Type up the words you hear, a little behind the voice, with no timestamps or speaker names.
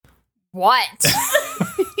What?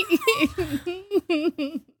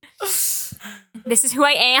 This is who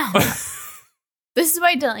I am. This is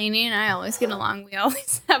why Delaney and I always get along. We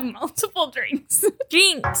always have multiple drinks.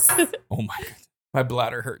 Jinx. Oh my god. My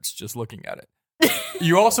bladder hurts just looking at it.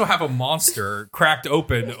 You also have a monster cracked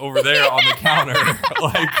open over there on the counter.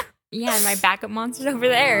 Yeah, and my backup monster's over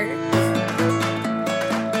there.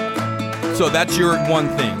 So that's your one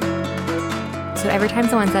thing. So every time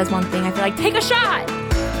someone says one thing, I feel like, take a shot.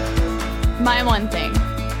 My one thing.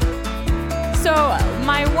 So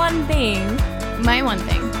my one thing. My one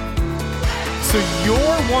thing. So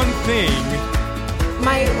your one thing.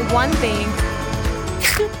 My one thing.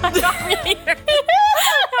 I'm not really nervous.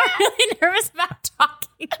 I'm really nervous about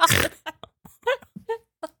talking all the time.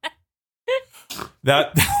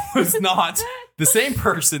 That was not the same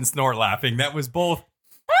person snort laughing. That was both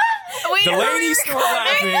Delaney snort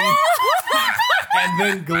laughing and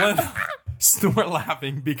then Glenn snort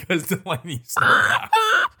laughing because Delaney snort laughed.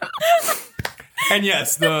 And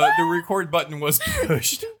yes, the record button was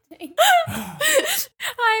pushed.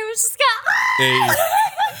 I was just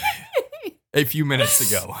a few minutes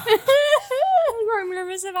ago. I'm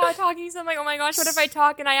nervous about talking, so I'm like, oh my gosh, what if I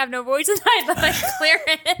talk and I have no voice and I have to clear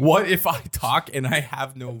it? What if I talk and I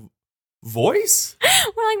have no voice?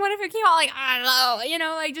 Well, what if it came out I don't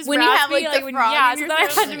know, just when raspy, you have the frog yeah, in so your then I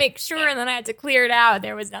throat, had to make sure, and then I had to clear it out.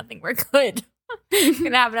 There was nothing. We're good. I'm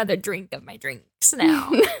gonna have another drink of my drinks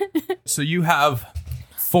now. So you have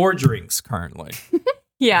 4 drinks currently.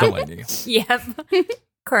 Yeah. Delaney. Yep.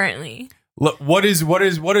 Currently. Look, what is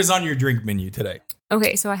on your drink menu today?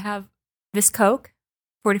 Okay, so I have this Coke,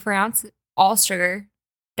 44 ounce, all sugar.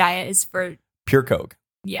 Diet is for Pure Coke.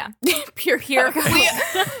 yeah. Pure Coke.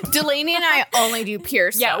 Delaney and I only do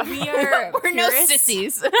pure stuff. Yeah, we are. We're no purists.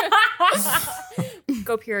 sissies.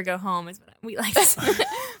 Go pure or go home is what we like to say.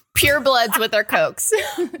 Pure bloods with our Cokes.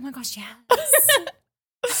 Oh my gosh,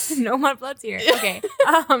 yes. No mud bloods here. Okay.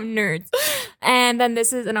 Nerds. And then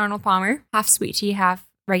this is an Arnold Palmer, half sweet tea, half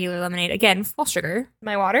regular lemonade. Again, full sugar.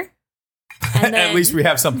 My water. And then, At least we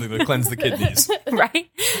have something to cleanse the kidneys. right?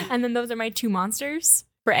 And then those are my 2 monsters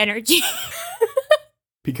for energy.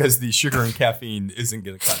 Because the sugar and caffeine isn't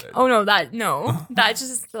going to cut it. Oh no, that's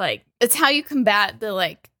just It's how you combat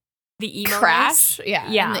the the emo crash. Yeah.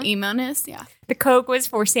 Yeah. And the emo-ness. Yeah. The Coke was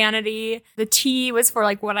for sanity. The tea was for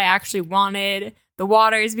what I actually wanted. The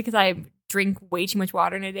water is because I drink way too much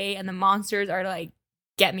water in a day, and the monsters are to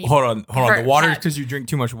get me. Hold on. The water is pet. because you drink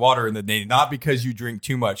too much water in the day, not because you drink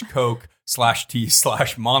too much Coke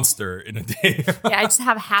 /tea/Monster in a day. Yeah, I just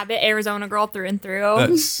have habit Arizona girl through and through.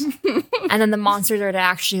 That's And then the monsters are to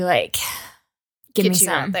actually give me Get you some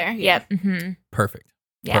out there, yeah. Yep. Mm-hmm. perfect.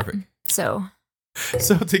 Yeah. Perfect. So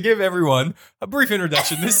So to give everyone a brief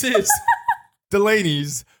introduction, this is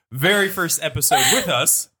Delaney's very first episode with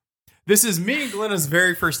us. This is me and Glenna's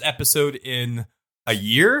very first episode in a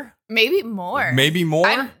year. Maybe more. Maybe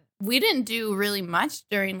more. We didn't do really much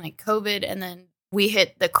during COVID, and then we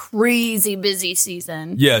hit the crazy busy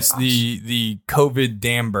season. Yes, Gosh. the COVID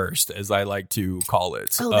dam burst, as I like to call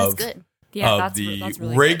it. Oh, that's good. yeah, of that's the really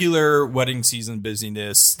good. regular wedding season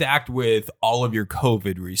busyness stacked with all of your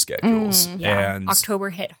COVID reschedules. Yeah. And October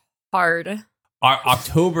hit hard.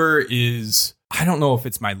 October is, I don't know if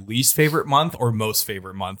it's my least favorite month or most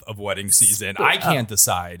favorite month of wedding season. I can't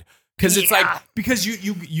decide. Because it's because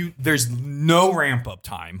you there's no ramp up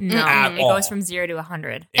time No, at it all. goes from 0 to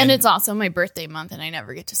 100. And it's also my birthday month, and I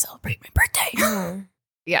never get to celebrate my birthday.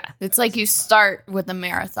 Yeah. It's you start with a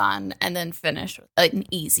marathon and then finish with an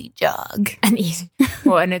easy jog. And easy.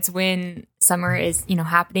 Well, and it's when summer is,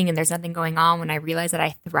 happening and there's nothing going on, when I realize that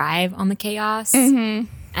I thrive on the chaos. Mm-hmm.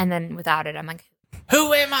 And then without it, I'm like,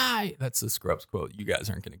 Who am I? That's the Scrubs quote. You guys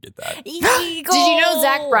aren't going to get that. Eagle. Did you know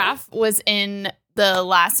Zach Braff was in the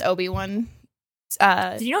last Obi-Wan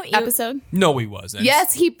Did you know episode? No, he wasn't.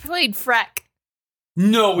 Yes, he played Freck.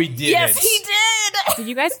 No, we didn't. Yes, he did. Did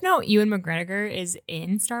you guys know Ewan McGregor is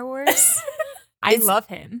in Star Wars? I love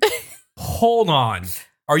him. Hold on.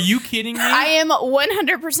 Are you kidding me? I am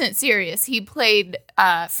 100% serious. He played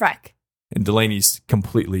Freck. And Delaney's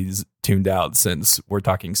completely tuned out since we're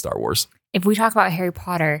talking Star Wars. If we talk about Harry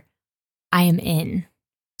Potter, I am in.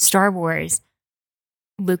 Star Wars,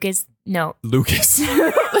 Lucas. No,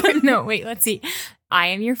 wait, let's see. I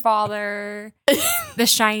am your father, the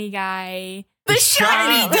shiny guy. The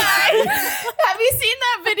shiny shiny guy. Have you seen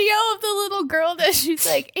that video of the little girl that she's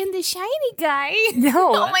and the shiny guy?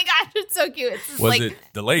 No. Oh my gosh, it's so cute. It's Was it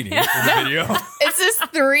Delaney in the video? It's this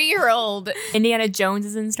 3-year-old. Indiana Jones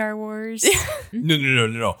is in Star Wars.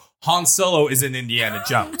 No. Han Solo is in Indiana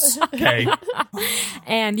Jones. Okay.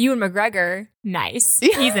 And Ewan McGregor, nice.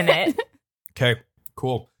 He's in it. Okay.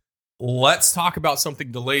 Cool. let's talk about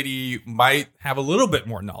something the lady might have a little bit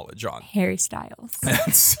more knowledge on. Harry Styles.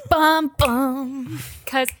 Bum, bum.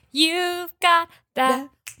 Because you've got that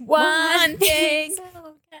one thing.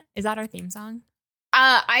 Is that our theme song?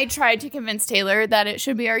 I tried to convince Taylor that it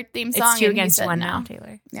should be our theme song. It's 2 and he against said 1 no. now,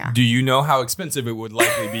 Taylor. Yeah. Do you know how expensive it would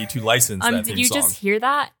likely be to license that Did theme you song? just hear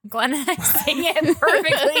that? Glenn and I sang it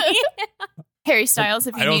perfectly. Harry Styles,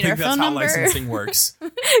 if you I don't need our think that's phone how number. licensing works.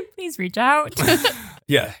 Please reach out.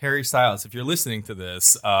 Yeah, Harry Styles, if you're listening to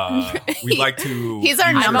this, we'd like to... He's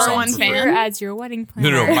our use your number song one for fan. free. As your wedding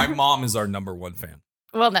planner. No, my mom is our number one fan.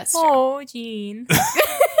 Well, that's true. Oh, Jean.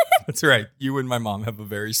 That's right. You and my mom have a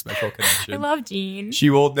very special connection. I love Jean. She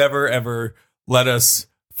will never, ever let us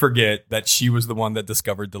forget that she was the one that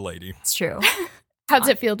discovered the lady. It's true. How's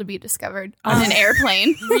it feel to be discovered on an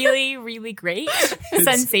airplane? Really, really great.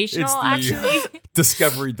 Sensational, it's the actually.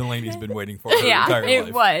 discovery Delaney's been waiting for her Yeah, entire it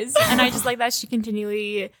life. was. And I just like that she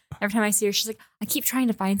continually, every time I see her, she's like, I keep trying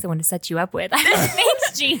to find someone to set you up with.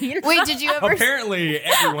 Thanks, Jean. Wait, did you ever? Apparently,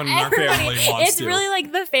 everyone in our family wants It's to. really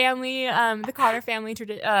like the family, the Cotter family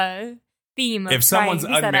theme. Of If someone's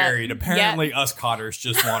trying to set up. unmarried, apparently us Cotters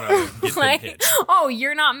just want to get them Like, hitched. oh,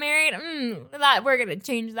 you're not married? That we're gonna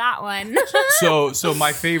change that one. So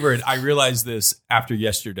my favorite, I realized this after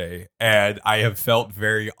yesterday, and I have felt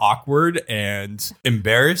very awkward and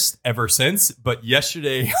embarrassed ever since. But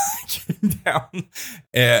yesterday, I came down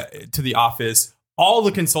to the office. All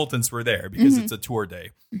the consultants were there because it's a tour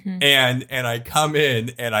day. And I come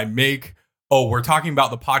in and I make, we're talking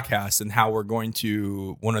about the podcast and how we're going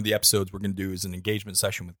to, one of the episodes we're going to do is an engagement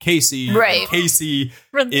session with Casey. Right. And Casey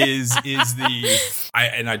is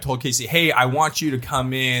I told Casey, hey, I want you to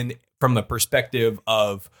come in from the perspective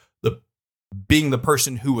of being the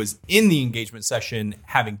person who was in the engagement session,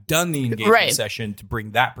 having done the engagement session, to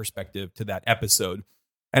bring that perspective to that episode.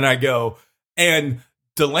 And I go, and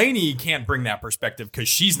Delaney can't bring that perspective because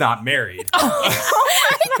she's not married.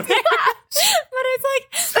 Oh my God. But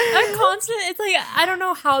it's like a constant, it's like, I don't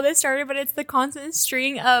know how this started, but it's the constant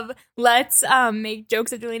string of let's make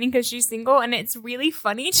jokes at Delaney because she's single, and it's really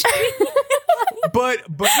funny to me. But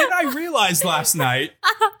then I realized last night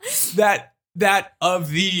that of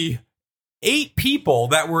the 8 people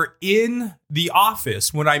that were in the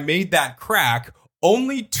office when I made that crack,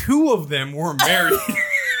 only 2 of them were married.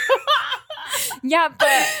 Yeah,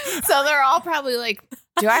 but So they're all probably like,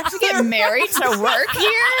 do I have to get married to work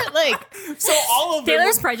here? Like, So all of them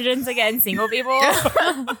Taylor's prejudice against single people.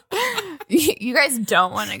 you guys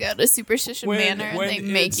don't want to go to Superstition Manor and they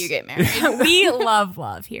make it's- you get married. We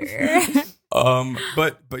love here.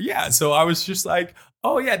 But yeah, so I was just like,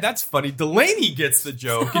 oh yeah, that's funny. Delaney gets the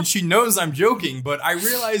joke and she knows I'm joking, but I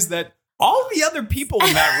realized that all the other people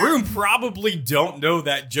in that room probably don't know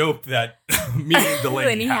that joke that me and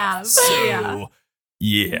Delaney have. have. So,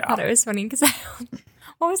 yeah. I thought it was funny because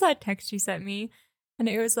what was that text you sent me? And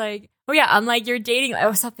it was like, oh yeah, unlike you're dating. It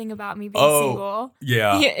was something about me being single.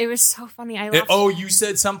 Yeah. It was so funny. I laughed. You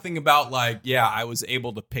said something about like, yeah, I was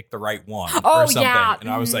able to pick the right one Oh, or something. yeah. And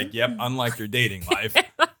I was like, yep, unlike your dating life.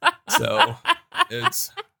 So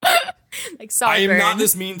it's... Like I am Songbird. not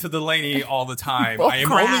this mean to Delaney all the time. Oh, I am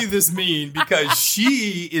crap. only this mean because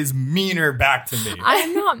she is meaner back to me.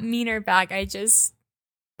 I'm not meaner back. I just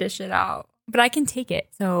dish it out. But I can take it.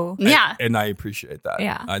 So Yeah. And I appreciate that.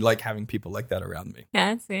 Yeah. I like having people like that around me.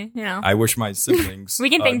 yeah, see, I wish my siblings We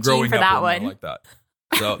can thank Jean growing for up that were more one. like that.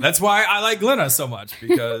 So that's why I like Glenna so much,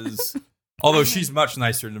 because although she's much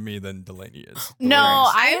nicer to me than Delaney is. No,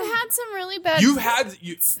 Delaney's- I've had some really bad. You've had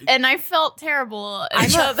and I felt terrible.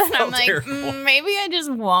 And so then I'm felt like, terrible. maybe I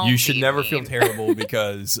just won't. you should be never mean. feel terrible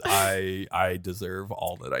because I deserve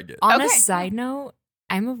all that I get. On a Okay. side note,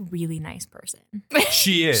 I'm a really nice person.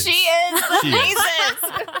 She is. She is the She is. nicest.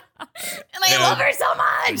 And I And- love her so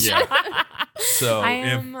much. Yeah. So I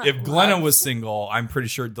am if Glenna loved. was single, I'm pretty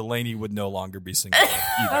sure Delaney would no longer be single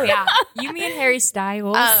either. Oh yeah, you, me, and Harry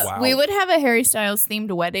Styles. Wow. We would have a Harry Styles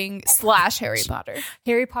themed wedding / Harry Potter.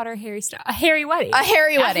 Harry Potter, Harry Styles, a Harry wedding, A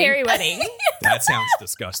Harry wedding. a Harry wedding. That sounds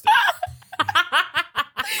disgusting.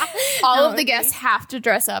 All No, of the guests have to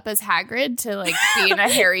dress up as Hagrid to like be in a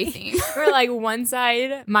Harry theme. Or like one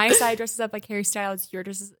side, my side dresses up like Harry Styles,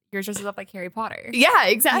 yours dresses up like Harry Potter. Yeah,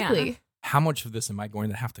 exactly. How much of this am I going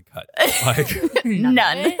to have to cut? Like,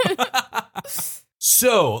 None.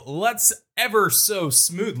 so let's ever so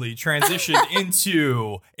smoothly transition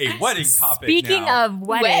into a wedding topic. Speaking now. of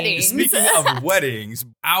weddings, Speaking of weddings,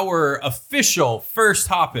 our official first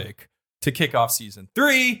topic to kick off season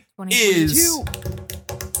 3 is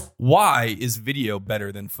 2022. Why is video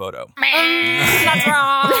better than photo? That's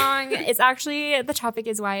wrong. It's actually, the topic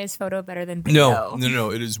is why is photo better than video?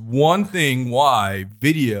 No. It is one thing why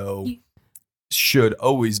video should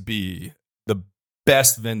always be the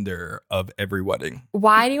best vendor of every wedding.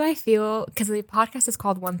 Why do I feel, because the podcast is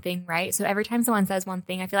called One Thing, right? So every time someone says one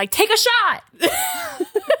thing, I feel like, take a shot.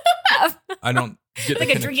 I don't get like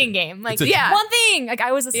a drinking game. Like, one thing. Like,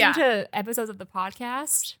 I was listening to episodes of the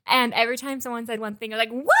podcast, and every time someone said one thing, I was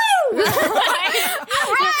like, woo! All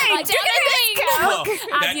right, like,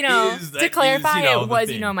 to clarify, it was,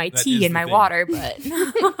 my tea and my water, but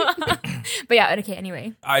but yeah, okay,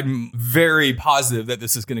 anyway. I'm very positive that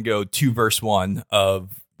this is going to go 2 verse 1 of,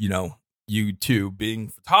 you two being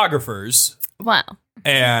photographers. Wow.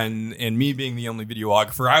 And me being the only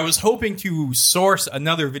videographer. I was hoping to source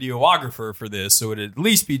another videographer for this, so it'd at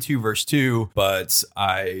least be 2 verse 2, but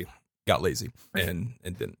I got lazy and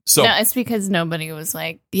didn't. So no, it's because nobody was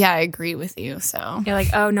like, yeah, I agree with you. So you're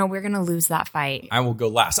like, oh no, we're gonna lose that fight. I will go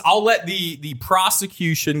last. I'll let the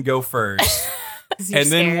prosecution go first. And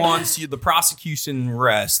then once the prosecution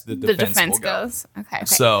rests, the defense will go. Goes. Okay.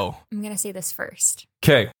 So I'm gonna say this first.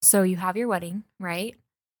 Okay. So you have your wedding, right?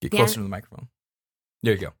 Get closer to the microphone.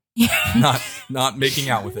 There you go. not making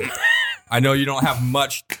out with it. I know you don't have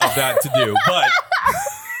much of that to do, but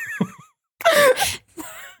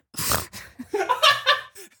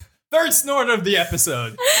third snort of the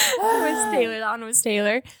episode. That one was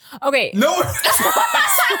Taylor. Okay. No.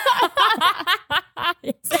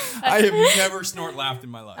 I have never snort laughed in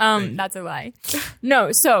my life. That's a lie.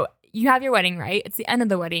 No, so you have your wedding, right? It's the end of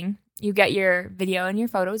the wedding. You get your video and your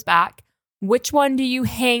photos back. Which one do you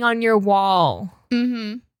hang on your wall?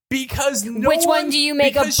 Mm-hmm. Because which one do you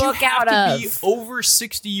make a book out of? You have to be over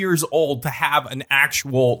 60 years old to have an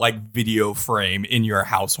actual video frame in your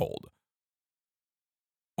household.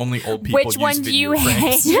 Only old people. Which one do you hang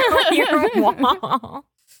on your wall?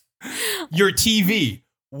 Your TV.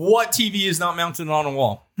 What TV is not mounted on a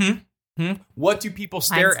wall? What do people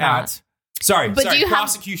stare at? Sorry.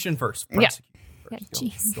 Prosecution first. Prosecution.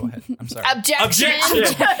 Jeez. Go ahead. I'm sorry. Objection.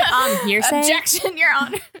 Hearsay. Objection, Your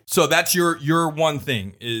Honor. So that's your one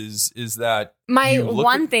thing is that my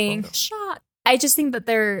one thing. Shot. I just think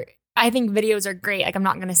that I think videos are great. Like, I'm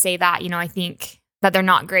not going to say that, I think that they're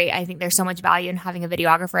not great. I think there's so much value in having a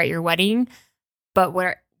videographer at your wedding, but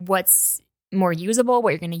what's more usable, what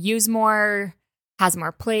you're going to use more, has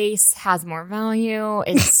more place, has more value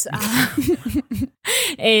is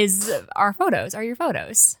your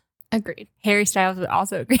photos. Agreed. Harry Styles would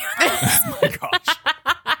also agree. Oh my gosh.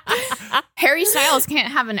 Harry Styles can't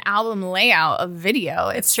have an album layout of video.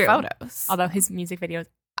 It's true. Photos. Although his music videos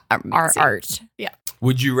are art. Yeah.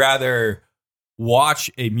 Would you rather watch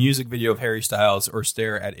a music video of Harry Styles or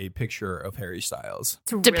stare at a picture of Harry Styles?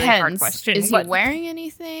 It's a really hard question. Is he wearing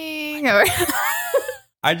anything? Or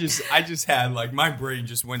I just had my brain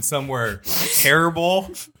just went somewhere terrible.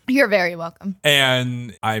 You're very welcome.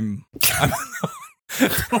 And I'm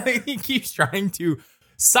the lady keeps trying to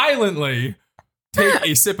silently take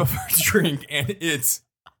a sip of her drink, and it is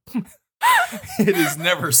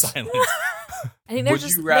never silent. I think would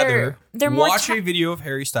you rather watch a video of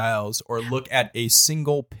Harry Styles or look at a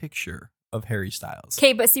single picture of Harry Styles?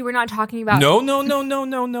 Okay, but see, we're not talking about...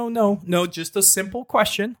 No, just a simple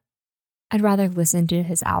question. I'd rather listen to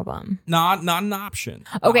his album. Not an option.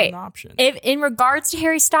 Okay. Not an option. If in regards to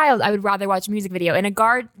Harry Styles, I would rather watch a music video. In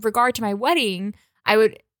regard to my wedding, I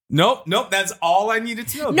would... Nope. That's all I needed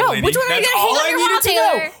to know. No, which one are you going to hang on your wall,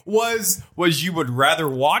 Taylor? Was you would rather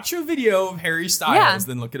watch a video of Harry Styles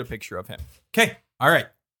than look at a picture of him. Okay. All right.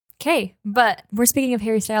 Okay. But we're speaking of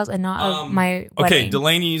Harry Styles and not of my wedding. Okay.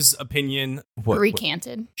 Delaney's opinion.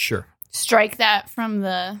 Recanted. Sure. Strike that from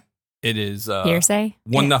the... It is... hearsay?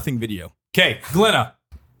 1-0 video. Okay. Glenna,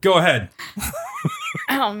 go ahead.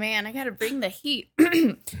 Oh, man, I got to bring the heat.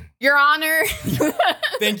 Your Honor.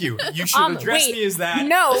 Thank you. You should address me as that.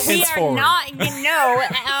 No, we are not.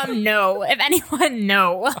 No. If anyone,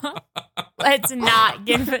 no. Let's not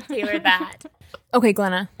give Taylor that. Okay,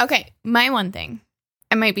 Glenna. Okay, my one thing.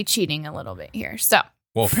 I might be cheating a little bit here. So.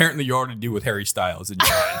 Well, apparently you already do with Harry Styles in your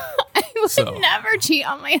mind. I would never cheat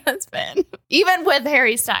on my husband, even with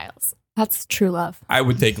Harry Styles. That's true love. I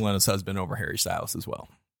would take Glenna's husband over Harry Styles as well.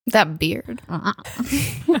 That beard.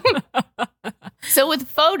 So with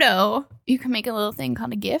photo, you can make a little thing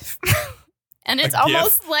called a GIF. And it's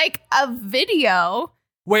almost like a video.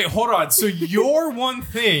 Wait, hold on. So your one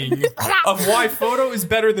thing of why photo is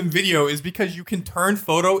better than video is because you can turn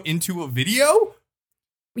photo into a video?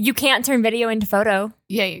 You can't turn video into photo.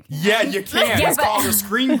 Yeah, you can. Yeah, you can. It's called a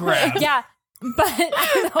screen grab. Yeah. But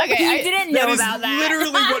I don't know. Okay, you didn't know about that. That is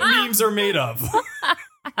literally what memes are made of.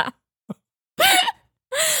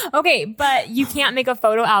 Okay, but you can't make a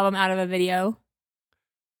photo album out of a video.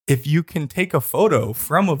 If you can take a photo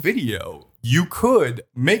from a video, you could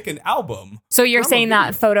make an album. So you're saying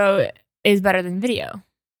that photo is better than video?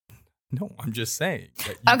 No, I'm just saying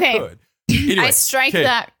that you could. Anyway, I strike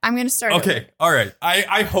that. I'm going to start. Okay, over. all right.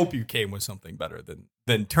 I hope you came with something better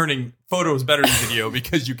than turning photos better than video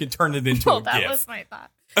because you can turn it into a that GIF. was my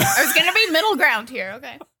thought. I was going to be middle ground here.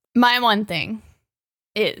 Okay. My one thing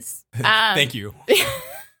is... Thank you.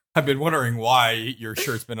 I've been wondering why your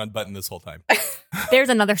shirt's been unbuttoned this whole time. There's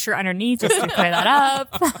another shirt underneath just to clear that up.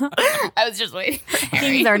 I was just waiting.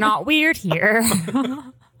 Things are not weird here.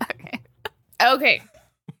 Okay.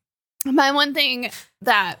 My one thing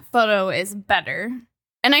that photo is better,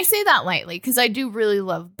 and I say that lightly because I do really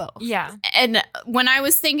love both. Yeah. And when I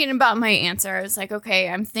was thinking about my answer, I was like, okay,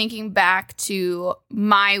 I'm thinking back to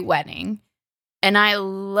my wedding, and I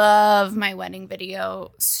love my wedding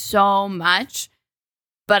video so much.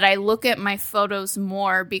 But I look at my photos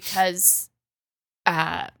more because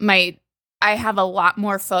I have a lot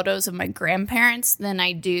more photos of my grandparents than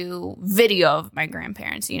I do video of my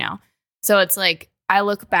grandparents, you know? So it's like I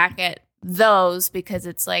look back at those because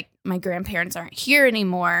it's like my grandparents aren't here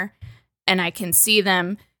anymore and I can see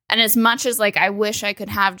them. And as much as like I wish I could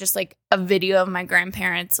have just like a video of my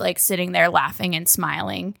grandparents like sitting there laughing and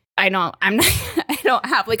smiling, I don't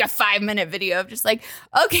have like a 5-minute video of just like,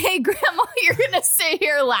 okay, grandma, you're going to sit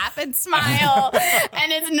here, laugh and smile.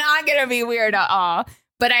 And it's not going to be weird at all.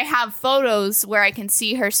 But I have photos where I can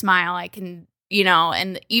see her smile. I can, you know,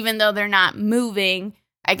 and even though they're not moving,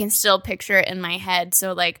 I can still picture it in my head.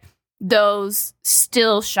 So like those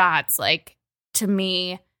still shots, like to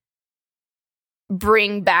me,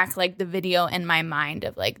 bring back like the video in my mind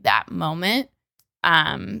of like that moment.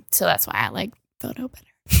 So that's why I like photo better.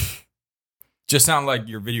 Just sound like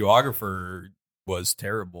your videographer was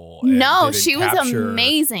terrible. No, she was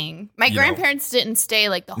amazing. My grandparents didn't stay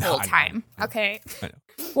like the whole time. Okay. I know.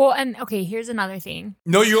 Well, and okay, here's another thing.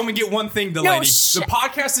 No, you only get one thing, Delaney. No, the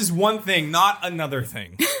podcast is one thing, not another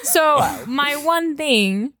thing. So my one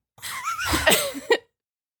thing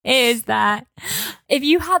is that if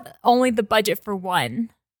you have only the budget for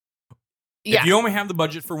one. If you only have the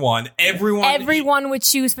budget for one, everyone would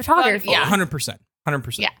choose photography. Yeah. 100%.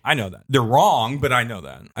 100%. Yeah. I know that. They're wrong, but I know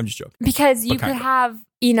that. I'm just joking. Because you could have,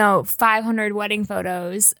 500 wedding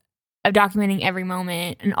photos of documenting every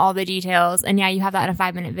moment and all the details. And yeah, you have that in a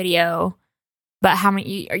 5-minute video. But how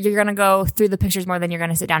many, you're going to go through the pictures more than you're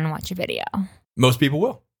going to sit down and watch a video. Most people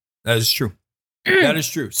will. That is true. That is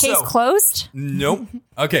true. Case closed? Nope.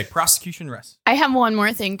 Okay, prosecution rests. I have one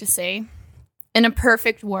more thing to say. In a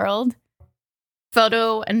perfect world,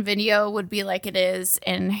 photo and video would be like it is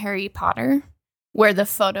in Harry Potter, where the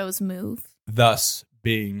photos move. Thus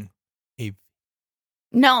being a...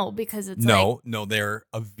 No, because it's No, they're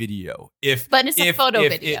a video. But it's a photo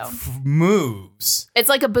video. If it moves... It's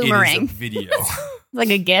like a boomerang. It is a video. Like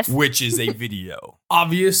a GIF. Which is a video.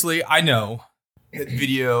 Obviously, I know that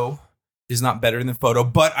video is not better than photo,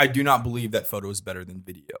 but I do not believe that photo is better than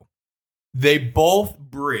video. They both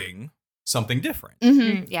bring something different.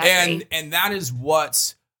 Mm-hmm. Yeah, and that is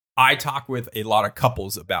what I talk with a lot of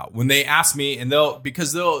couples about when they ask me, and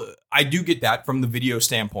I do get that from the video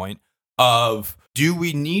standpoint of, do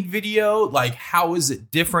we need video? Like, how is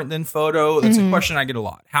it different than photo? That's a question I get a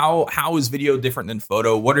lot. How is video different than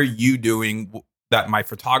photo? What are you doing that my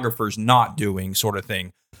photographer's not doing, sort of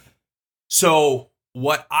thing? So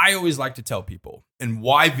what I always like to tell people, and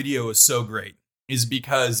why video is so great, is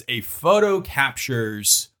because a photo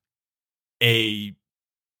captures a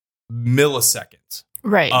millisecond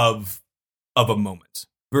of a moment,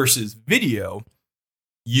 versus video,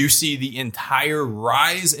 you see the entire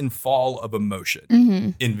rise and fall of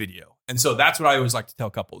emotion in video. And so that's what I always like to tell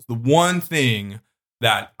couples. The one thing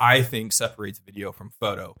that I think separates video from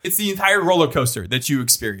photo, it's the entire roller coaster that you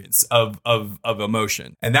experience of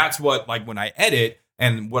emotion. And that's what, like, when I edit,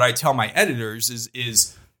 and what I tell my editors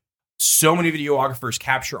is so many videographers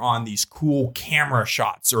capture on these cool camera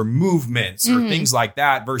shots or movements or things like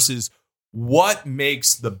that, versus what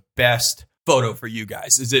makes the best photo for you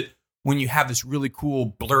guys. Is it when you have this really cool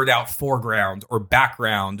blurred out foreground or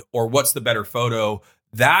background, or what's the better photo?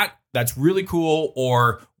 That's really cool.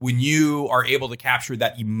 Or when you are able to capture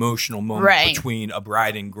that emotional moment between a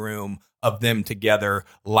bride and groom, of them together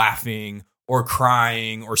laughing or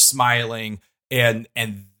crying or smiling. And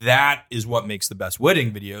that is what makes the best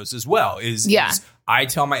wedding videos as well. Is I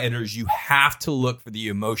tell my editors, you have to look for the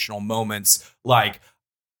emotional moments. Like,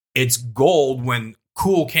 it's gold when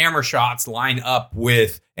cool camera shots line up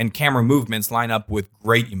with, and camera movements line up with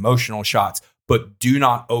great emotional shots, but do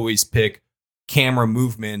not always pick camera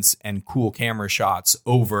movements and cool camera shots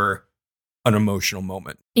over an emotional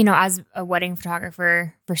moment. You know, as a wedding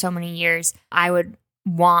photographer for so many years, I would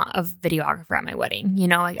want a videographer at my wedding. You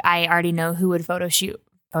know, like I already know who would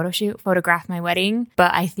photograph my wedding,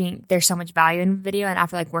 but I think there's so much value in video. And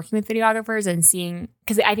after like working with videographers and seeing,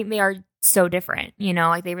 because I think they are so different, you know,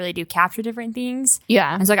 like they really do capture different things.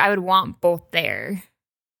 Yeah. And so like I would want both there.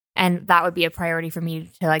 And that would be a priority for me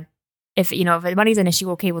to like, if, you know, if money's an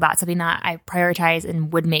issue, okay, well, that's something that I prioritize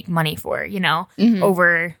and would make money for, you know,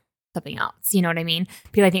 over something else. You know what I mean?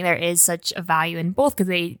 Because I think there is such a value in both because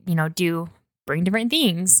they, you know, do bring different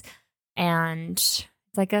things. And it's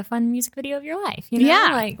like a fun music video of your life. You know? Yeah.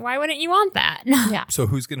 Like, why wouldn't you want that? Yeah. So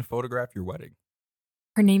who's going to photograph your wedding?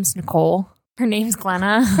 Her name's Nicole. Her name's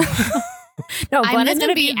Glenna. No, Glenna's going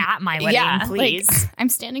to be at my wedding, please. Like, I'm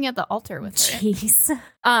standing at the altar with her. Jeez.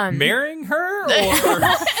 Marrying her?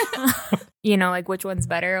 Or? You know, like which one's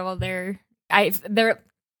better? Well, they're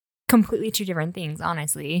completely two different things,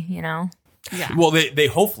 honestly, you know? Yeah. Well, they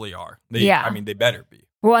hopefully are. I mean, they better be.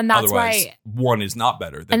 Well, and that's Otherwise, why one is not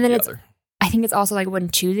better than and then the it's, other. I think it's also like when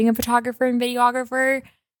choosing a photographer and videographer,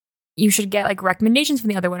 you should get like recommendations from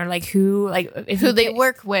the other one or like who they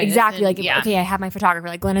work with. Exactly. And, like, okay, I have my photographer.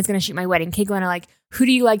 Like Glenna's going to shoot my wedding. Okay, Glenna, like who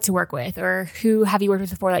do you like to work with or who have you worked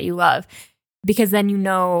with before that you love? Because then you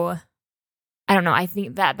know, I don't know. I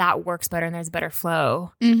think that works better and there's better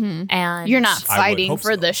flow. Mm-hmm. And you're not fighting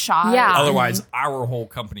for the shot. Yeah. Otherwise, our whole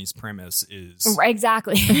company's premise is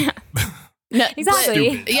exactly. No,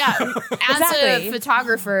 exactly. But, yeah. As a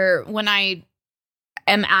photographer, when I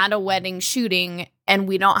am at a wedding shooting and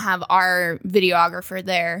we don't have our videographer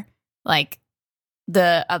there, like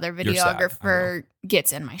the other videographer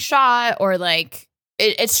gets in my shot or like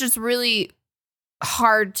it's just really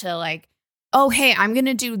hard to like, oh, hey, I'm going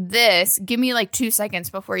to do this. Give me like 2 seconds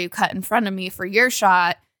before you cut in front of me for your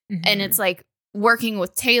shot. Mm-hmm. And it's like working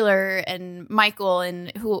with Taylor and Michael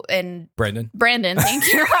and Brandon, thank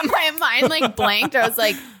you. My mind like blanked. I was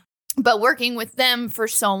like, but working with them for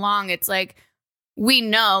so long, it's like, we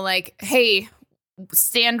know like, hey,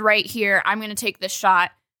 stand right here. I'm going to take this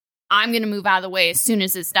shot. I'm going to move out of the way as soon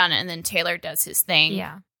as it's done. And then Taylor does his thing.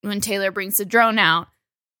 Yeah. When Taylor brings the drone out,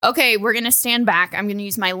 okay, we're going to stand back. I'm going to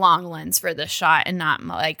use my long lens for this shot and not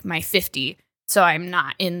like my 50. So I'm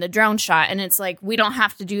not in the drone shot. And it's like, we don't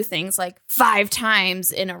have to do things like 5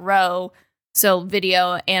 times in a row. So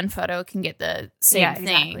video and photo can get the same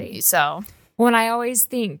thing. Exactly. So when I always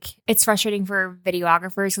think it's frustrating for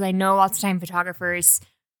videographers because I know lots of time photographers,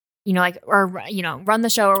 you know, like, or, you know, run the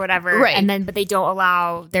show or whatever. Right. And then, but they don't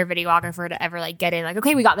allow their videographer to ever like get in like,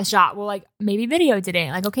 okay, we got the shot. Well, like maybe video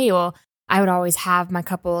didn't. Like, okay, well, I would always have my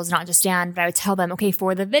couples not just stand, but I would tell them, okay,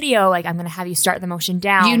 for the video, like I'm going to have you start the motion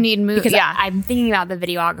down. you need move. Because Yeah. I'm thinking about the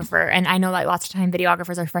videographer. And I know like lots of time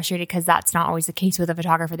videographers are frustrated because that's not always the case with a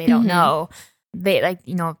photographer. They don't know. They like,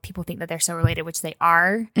 you know, people think that they're so related, which they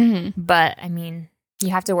are. But I mean,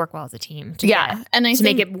 you have to work well as a team to And I to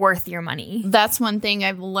think make it worth your money. that's one thing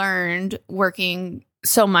I've learned working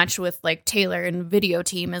so much with like Taylor and video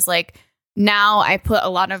team is like, now I put a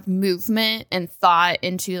lot of movement and thought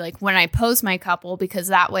into like when I pose my couple, because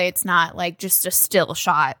that way it's not like just a still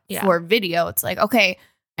shot for video. It's like, okay,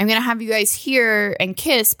 I'm going to have you guys here and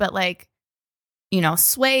kiss, but like, you know,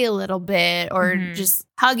 sway a little bit or just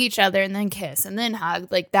hug each other and then kiss and then hug.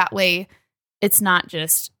 Like that way it's not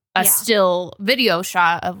just a still video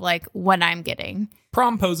shot of like what I'm getting.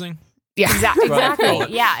 prom posing. Yeah, Exactly. Right.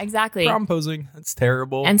 Yeah, exactly. Prom posing. That's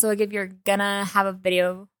terrible. And so like if you're gonna have a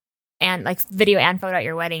video and photo at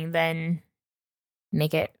your wedding, then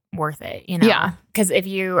make it worth it, you know? Yeah. Because if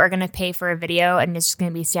you are gonna pay for a video and it's just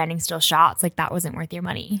gonna be standing still shots, like that wasn't worth your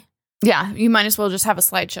money. Yeah, you might as well just have a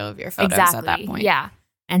slideshow of your photos at that point. Yeah.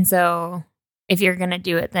 And so if you're gonna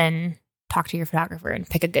do it, then talk to your photographer and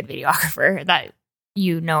pick a good videographer that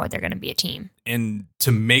you know they're gonna be a team. And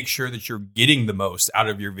to make sure that you're getting the most out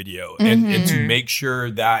of your video and to make sure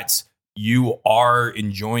that you are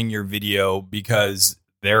enjoying your video, because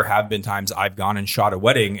there have been times I've gone and shot a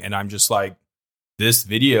wedding and I'm just like, this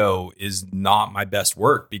video is not my best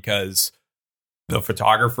work because the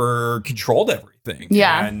photographer controlled everything.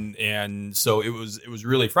 Yeah. And so it was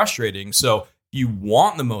really frustrating. So you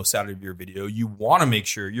want the most out of your video. You want to make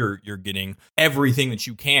sure you're getting everything that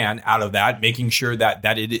you can out of that, making sure that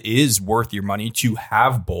it is worth your money to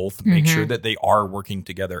have both, make sure that they are working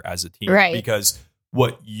together as a team. Right. Because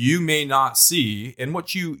what you may not see, and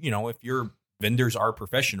what you know, if your vendors are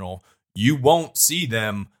professional, you won't see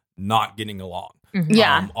them not getting along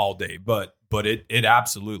all day. But it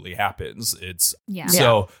absolutely happens. It's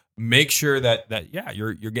so make sure that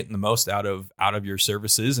you're getting the most out of your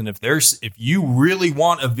services. And if you really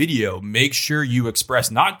want a video, make sure you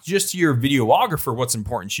express not just to your videographer what's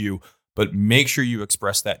important to you, but make sure you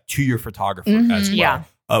express that to your photographer as well. Yeah.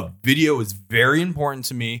 A video is very important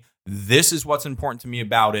to me. This is what's important to me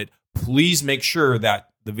about it. Please make sure that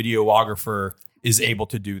the videographer is able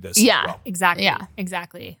to do this. Yeah, as well. Exactly. Yeah.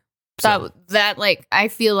 Exactly. So that like, I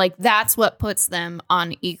feel like that's what puts them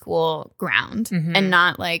on equal ground and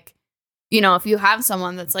not like, if you have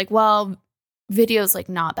someone that's like, well, video's like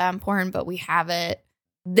not that important, but we have it.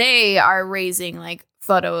 They are raising like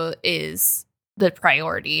photo is the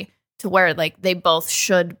priority to where like they both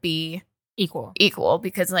should be equal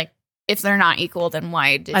because like if they're not equal, then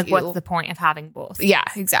why did like what's the point of having both? Yeah,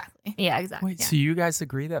 exactly. Yeah, exactly. Wait, so you guys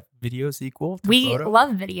agree that video is equal to we photo?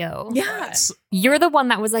 love video. Yes. You're the one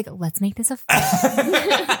that was like, let's make this a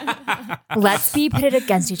fight. Let's be pitted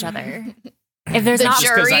against each other. If there's not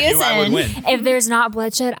jury is in. If there's not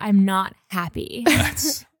bloodshed, I'm not happy.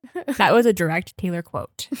 That was a direct Taylor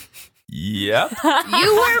quote. Yep.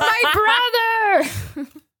 You were my brother.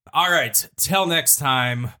 All right. Till next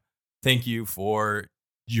time. Thank you for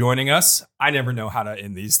joining us. I never know how to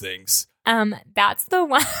end these things. That's the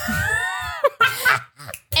one.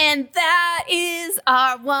 And that is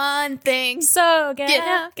our one thing. So get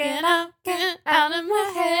out of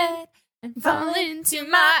my head and fall into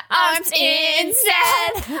my arms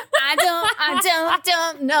instead. I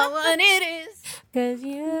don't know what it is. 'Cause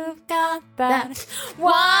you've got that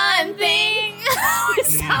One thing.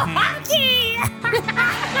 so lucky.